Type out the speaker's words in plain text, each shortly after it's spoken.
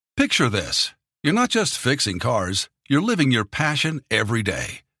Picture this. You're not just fixing cars, you're living your passion every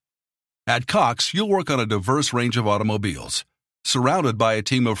day. At Cox, you'll work on a diverse range of automobiles. Surrounded by a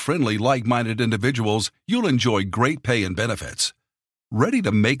team of friendly, like-minded individuals, you'll enjoy great pay and benefits. Ready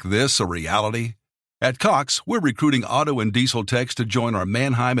to make this a reality? At Cox, we're recruiting auto and diesel techs to join our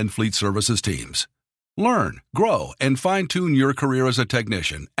Mannheim and Fleet Services teams. Learn, grow, and fine-tune your career as a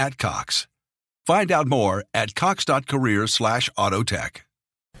technician at Cox. Find out more at cox.career/autotech.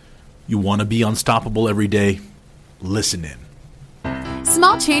 You want to be unstoppable every day? Listen in.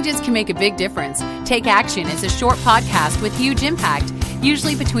 Small changes can make a big difference. Take Action is a short podcast with huge impact.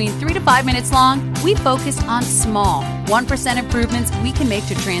 Usually between 3 to 5 minutes long, we focus on small, 1% improvements we can make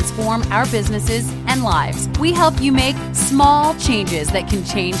to transform our businesses and lives. We help you make small changes that can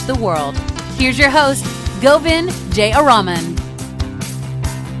change the world. Here's your host, Govind J. Araman.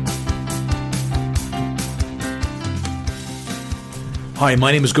 Hi,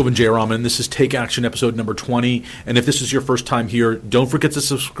 my name is Govind J. Araman. This is Take Action episode number 20. And if this is your first time here, don't forget to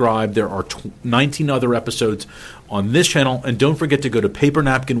subscribe. There are 19 other episodes on this channel. And don't forget to go to Paper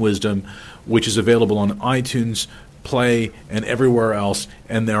Napkin Wisdom, which is available on iTunes, Play, and everywhere else.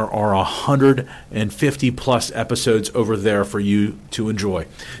 And there are 150 plus episodes over there for you to enjoy.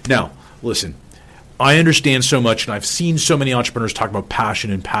 Now, listen. I understand so much, and I've seen so many entrepreneurs talk about passion,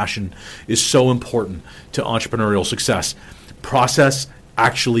 and passion is so important to entrepreneurial success. Process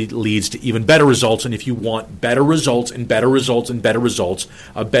actually leads to even better results, and if you want better results and better results and better results,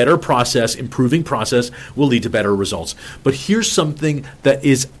 a better process, improving process, will lead to better results. But here's something that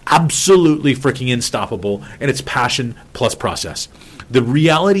is absolutely freaking unstoppable, and it's passion plus process. The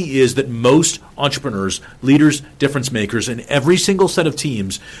reality is that most entrepreneurs, leaders, difference makers, and every single set of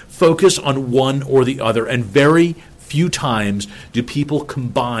teams focus on one or the other, and very few times do people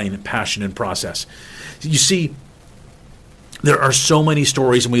combine passion and process. You see, there are so many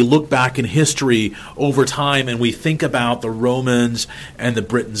stories, and we look back in history over time, and we think about the Romans and the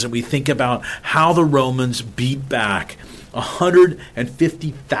Britons, and we think about how the Romans beat back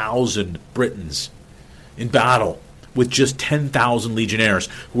 150,000 Britons in battle with just 10,000 legionnaires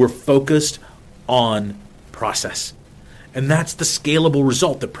who were focused on process. And that's the scalable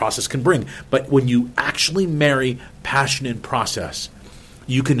result that process can bring. But when you actually marry passion and process,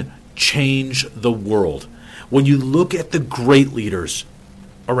 you can change the world. When you look at the great leaders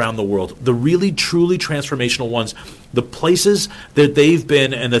around the world, the really truly transformational ones, the places that they've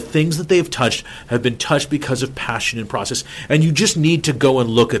been and the things that they've touched have been touched because of passion and process. And you just need to go and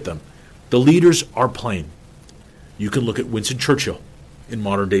look at them. The leaders are plain. You can look at Winston Churchill in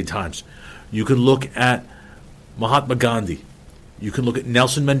modern day times. You can look at Mahatma Gandhi. You can look at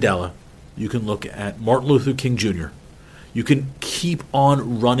Nelson Mandela. You can look at Martin Luther King Jr. You can keep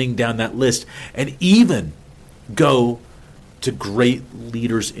on running down that list, and even go to great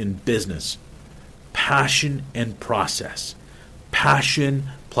leaders in business. Passion and process. Passion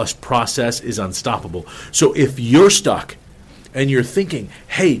plus process is unstoppable. So if you're stuck and you're thinking,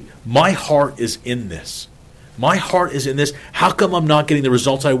 hey, my heart is in this. My heart is in this. How come I'm not getting the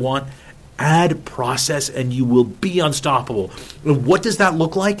results I want? Add process and you will be unstoppable. And what does that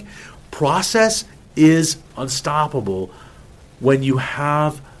look like? Process is unstoppable when you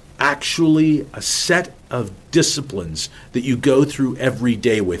have actually a set of disciplines that you go through every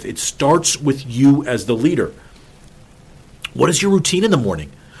day with. It starts with you as the leader. What is your routine in the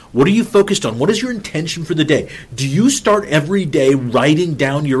morning? What are you focused on? What is your intention for the day? Do you start every day writing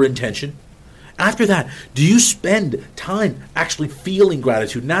down your intention? After that, do you spend time actually feeling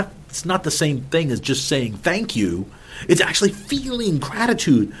gratitude? It's not the same thing as just saying thank you. It's actually feeling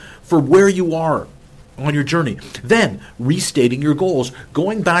gratitude for where you are on your journey. Then, restating your goals.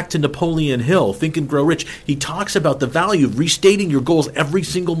 Going back to Napoleon Hill, Think and Grow Rich, he talks about the value of restating your goals every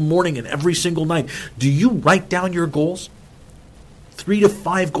single morning and every single night. Do you write down your goals? 3 to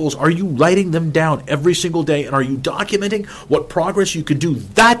 5 goals. Are you writing them down every single day? And are you documenting what progress you can do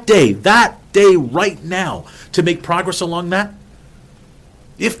that day right now to make progress along that?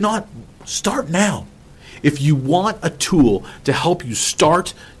 If not, start now. If you want a tool to help you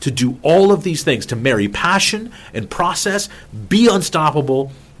start to do all of these things, to marry passion and process, be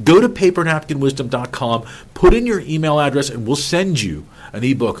unstoppable, go to papernapkinwisdom.com, put in your email address, and we'll send you an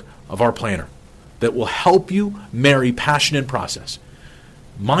ebook of our planner that will help you marry passion and process.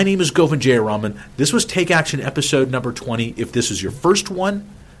 My name is Govind J. Araman. This was Take Action episode number 20. If this is your first one,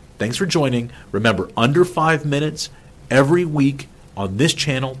 thanks for joining. Remember, under 5 minutes every week on this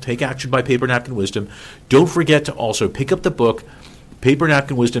channel, Take Action by Paper Napkin Wisdom. Don't forget to also pick up the book, Paper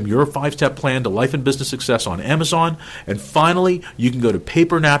Napkin Wisdom, Your 5-Step Plan to Life and Business Success on Amazon. And finally, you can go to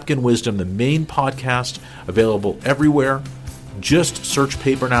Paper Napkin Wisdom, the main podcast, available everywhere. Just search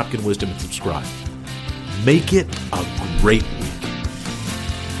Paper Napkin Wisdom and subscribe. Make it a great